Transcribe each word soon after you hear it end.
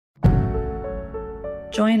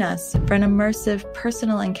Join us for an immersive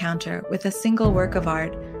personal encounter with a single work of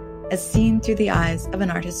art as seen through the eyes of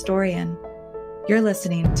an art historian. You're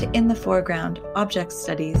listening to In the Foreground, Object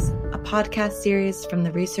Studies, a podcast series from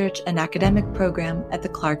the Research and Academic Program at the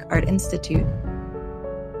Clark Art Institute.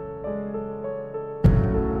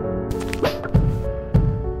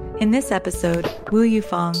 In this episode, Wu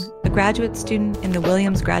Yufang, a graduate student in the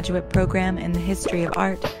Williams Graduate Program in the History of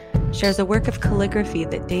Art, shares a work of calligraphy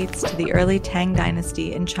that dates to the early Tang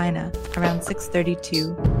Dynasty in China, around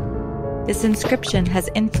 632. This inscription has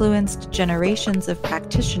influenced generations of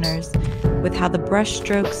practitioners with how the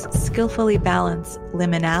brushstrokes skillfully balance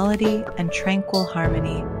liminality and tranquil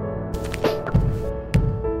harmony.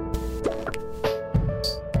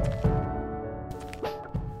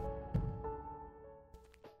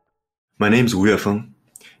 My name is Wu Yufeng,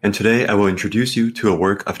 and today I will introduce you to a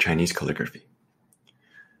work of Chinese calligraphy.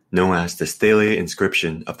 Known as the Stele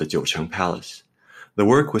Inscription of the Jiucheng Palace, the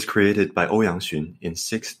work was created by Ouyang Xun in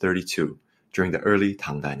 632 during the early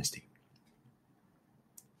Tang Dynasty.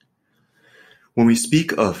 When we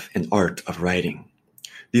speak of an art of writing,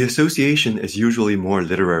 the association is usually more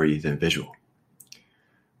literary than visual.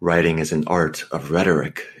 Writing is an art of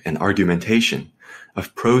rhetoric and argumentation,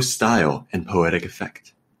 of prose style and poetic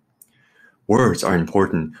effect. Words are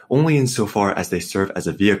important only insofar as they serve as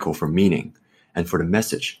a vehicle for meaning and for the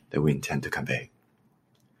message that we intend to convey.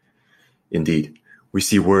 Indeed, we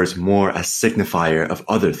see words more as signifier of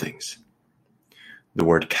other things. The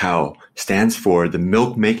word cow stands for the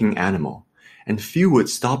milk-making animal, and few would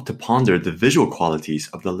stop to ponder the visual qualities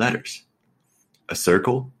of the letters. A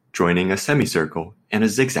circle joining a semicircle and a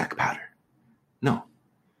zigzag pattern. No.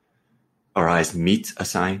 Our eyes meet a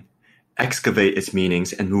sign, excavate its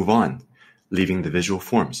meanings, and move on, leaving the visual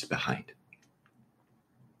forms behind.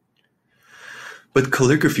 But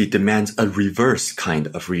calligraphy demands a reverse kind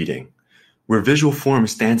of reading, where visual form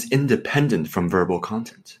stands independent from verbal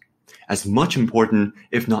content, as much important,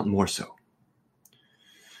 if not more so.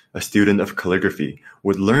 A student of calligraphy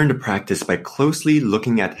would learn the practice by closely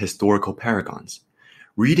looking at historical paragons,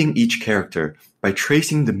 reading each character by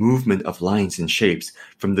tracing the movement of lines and shapes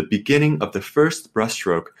from the beginning of the first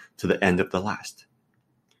brushstroke to the end of the last.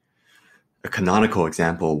 A canonical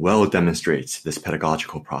example well demonstrates this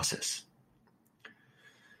pedagogical process.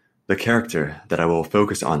 The character that I will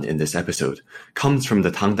focus on in this episode comes from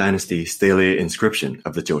the Tang Dynasty Stele Inscription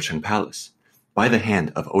of the Jiucheng Palace by the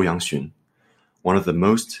hand of Ouyang Xun, one of the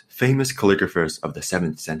most famous calligraphers of the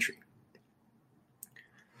 7th century.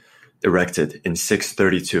 Erected in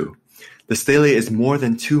 632, the stele is more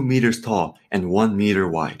than 2 meters tall and 1 meter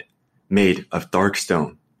wide, made of dark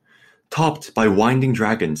stone, topped by winding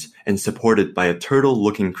dragons and supported by a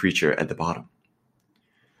turtle-looking creature at the bottom.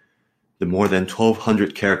 The more than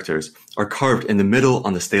 1,200 characters are carved in the middle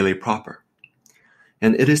on the stele proper,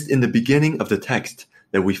 and it is in the beginning of the text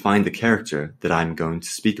that we find the character that I'm going to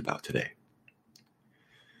speak about today.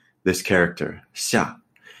 This character, Xia,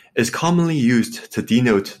 is commonly used to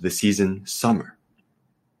denote the season summer.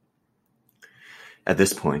 At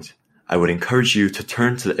this point, I would encourage you to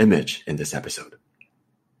turn to the image in this episode.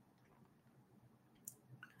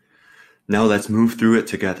 Now let's move through it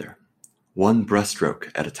together, one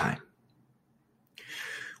brushstroke at a time.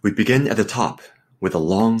 We begin at the top with a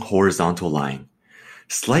long horizontal line,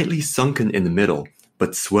 slightly sunken in the middle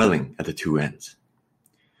but swelling at the two ends.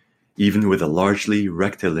 Even with a largely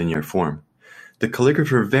rectilinear form, the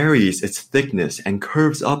calligrapher varies its thickness and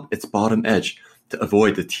curves up its bottom edge to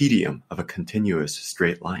avoid the tedium of a continuous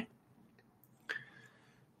straight line.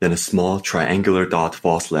 Then a small triangular dot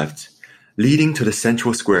falls left, leading to the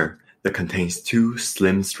central square that contains 2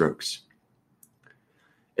 slim strokes.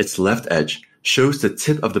 Its left edge shows the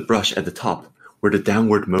tip of the brush at the top where the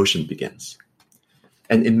downward motion begins.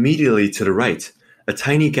 And immediately to the right, a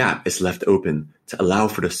tiny gap is left open to allow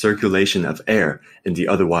for the circulation of air in the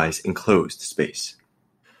otherwise enclosed space.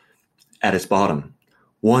 At its bottom,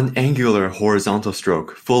 one angular horizontal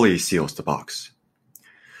stroke fully seals the box.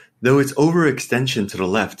 Though its overextension to the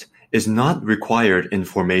left is not required in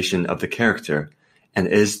formation of the character and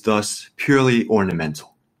is thus purely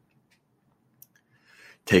ornamental.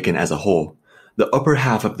 Taken as a whole, the upper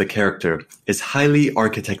half of the character is highly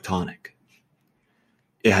architectonic.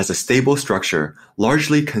 It has a stable structure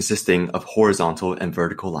largely consisting of horizontal and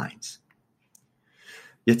vertical lines.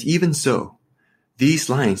 Yet even so, these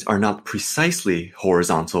lines are not precisely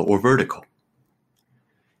horizontal or vertical.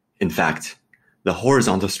 In fact, the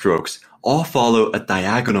horizontal strokes all follow a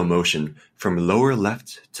diagonal motion from lower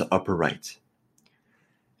left to upper right.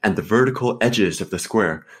 And the vertical edges of the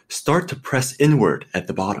square start to press inward at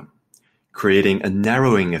the bottom, creating a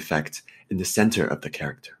narrowing effect in the center of the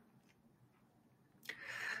character.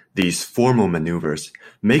 These formal maneuvers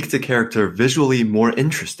make the character visually more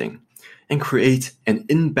interesting and create an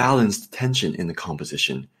imbalanced tension in the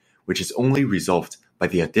composition, which is only resolved by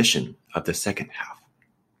the addition of the second half.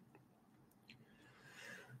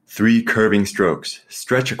 3 curving strokes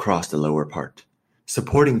stretch across the lower part,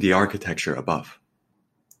 supporting the architecture above.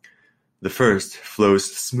 The first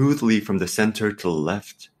flows smoothly from the center to the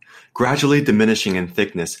left, gradually diminishing in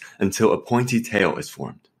thickness until a pointy tail is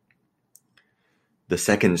formed. The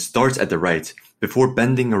second starts at the right before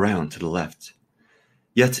bending around to the left.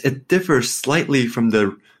 Yet it differs slightly from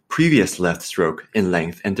the previous left stroke in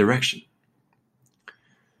length and direction.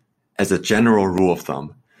 As a general rule of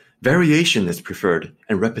thumb, variation is preferred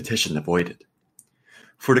and repetition avoided.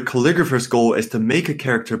 For the calligrapher's goal is to make a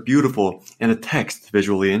character beautiful and a text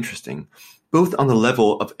visually interesting, both on the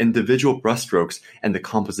level of individual brushstrokes and the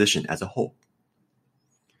composition as a whole.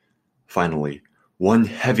 Finally, one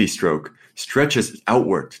heavy stroke stretches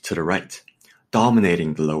outward to the right,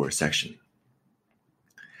 dominating the lower section.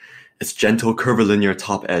 Its gentle curvilinear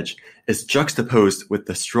top edge is juxtaposed with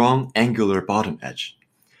the strong angular bottom edge.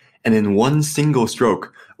 And in one single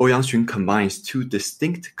stroke, Ouyang Xun combines 2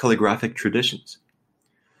 distinct calligraphic traditions: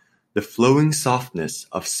 the flowing softness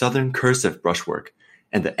of southern cursive brushwork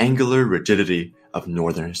and the angular rigidity of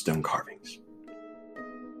northern stone carvings.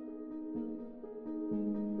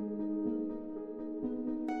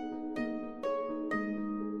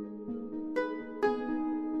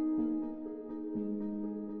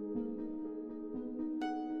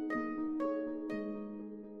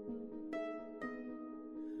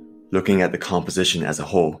 Looking at the composition as a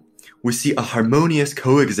whole, we see a harmonious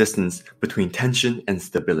coexistence between tension and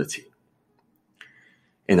stability.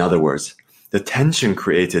 In other words, the tension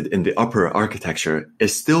created in the upper architecture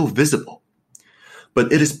is still visible,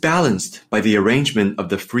 but it is balanced by the arrangement of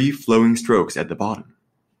the free-flowing strokes at the bottom.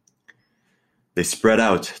 They spread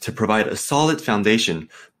out to provide a solid foundation,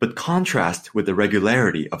 but contrast with the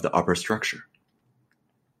regularity of the upper structure.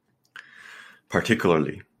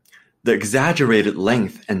 Particularly, the exaggerated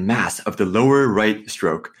length and mass of the lower right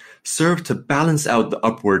stroke serve to balance out the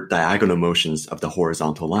upward diagonal motions of the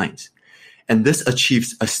horizontal lines, and this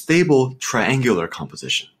achieves a stable triangular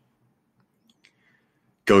composition.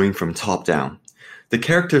 Going from top down, the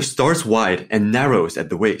character starts wide and narrows at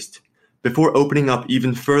the waist, before opening up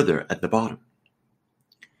even further at the bottom.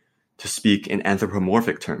 To speak in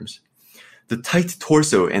anthropomorphic terms, the tight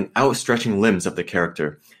torso and outstretching limbs of the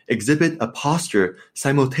character exhibit a posture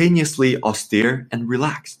simultaneously austere and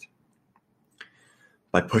relaxed.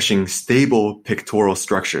 By pushing stable pictorial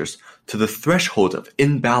structures to the threshold of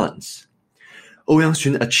imbalance, Ouyang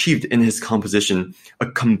Xun achieved in his composition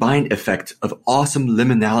a combined effect of awesome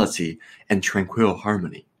liminality and tranquil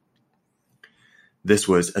harmony. This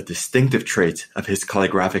was a distinctive trait of his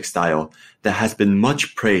calligraphic style that has been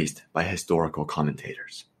much praised by historical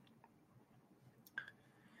commentators.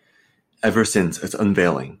 Ever since its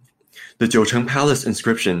unveiling, the Jiucheng Palace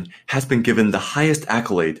inscription has been given the highest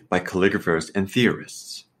accolade by calligraphers and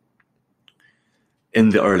theorists. In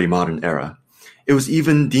the early modern era, it was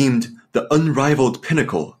even deemed the unrivaled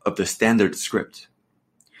pinnacle of the standard script.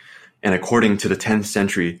 And according to the 10th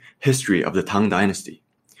century history of the Tang Dynasty,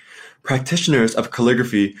 practitioners of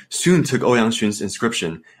calligraphy soon took Ouyang Xun's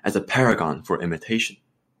inscription as a paragon for imitation.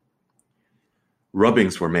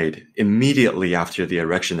 Rubbings were made immediately after the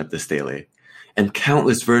erection of the stele, and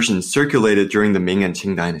countless versions circulated during the Ming and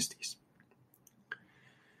Qing dynasties.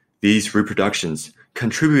 These reproductions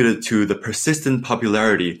contributed to the persistent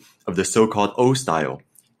popularity of the so-called O style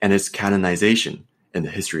and its canonization in the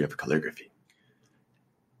history of calligraphy.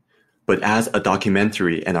 But as a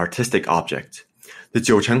documentary and artistic object, the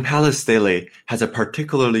Jiucheng Palace stele has a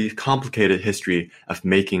particularly complicated history of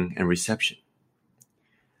making and reception.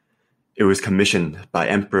 It was commissioned by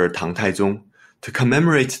Emperor Tang Taizong to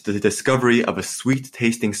commemorate the discovery of a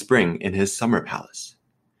sweet-tasting spring in his summer palace.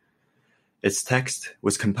 Its text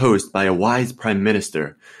was composed by a wise prime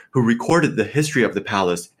minister who recorded the history of the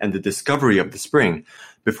palace and the discovery of the spring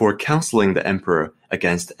before counseling the emperor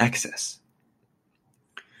against excess.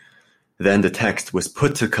 Then the text was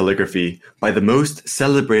put to calligraphy by the most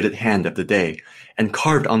celebrated hand of the day and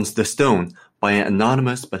carved on the stone by an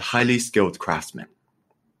anonymous but highly skilled craftsman.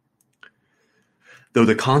 Though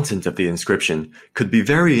the content of the inscription could be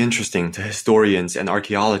very interesting to historians and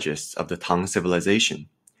archaeologists of the Tang civilization,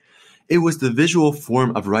 it was the visual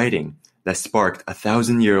form of writing that sparked a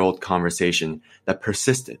 1,000-year-old conversation that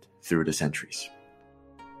persisted through the centuries.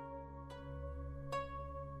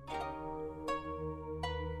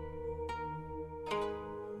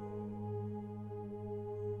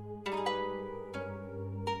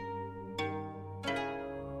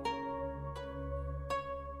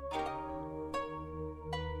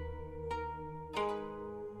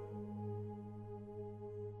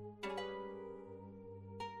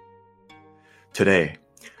 Today,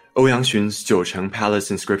 Ouyang Xun's Jiucheng Palace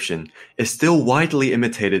inscription is still widely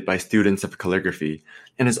imitated by students of calligraphy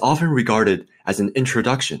and is often regarded as an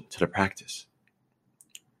introduction to the practice.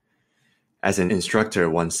 As an instructor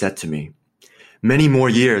once said to me, "Many more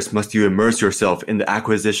years must you immerse yourself in the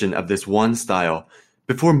acquisition of this one style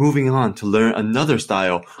before moving on to learn another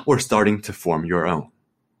style or starting to form your own."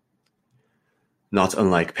 Not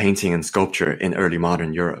unlike painting and sculpture in early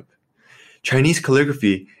modern Europe, Chinese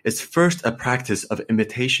calligraphy is first a practice of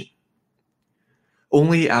imitation.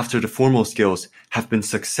 Only after the formal skills have been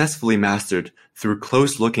successfully mastered through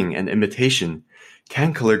close looking and imitation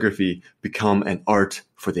can calligraphy become an art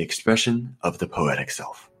for the expression of the poetic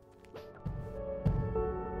self.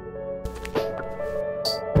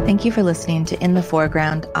 Thank you for listening to In the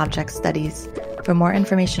Foreground Object Studies. For more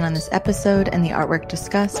information on this episode and the artwork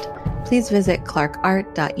discussed, please visit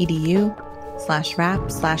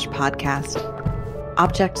clarkart.edu/rap/podcast.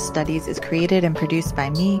 Object Studies is created and produced by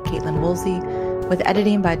me, Caitlin Woolsey, with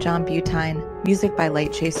editing by John Butine, music by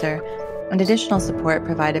Light Chaser, and additional support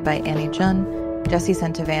provided by Annie Jun, Jesse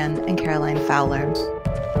Sentivan, and Caroline Fowler.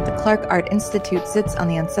 The Clark Art Institute sits on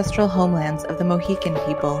the ancestral homelands of the Mohican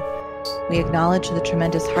people. We acknowledge the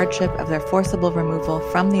tremendous hardship of their forcible removal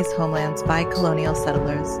from these homelands by colonial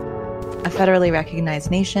settlers. A federally recognized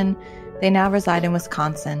nation, they now reside in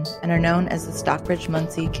Wisconsin and are known as the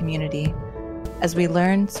Stockbridge-Munsee Community. As we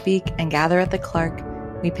learn, speak, and gather at the Clark,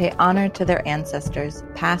 we pay honor to their ancestors,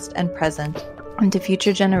 past and present, and to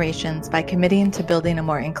future generations by committing to building a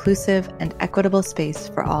more inclusive and equitable space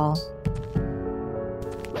for all.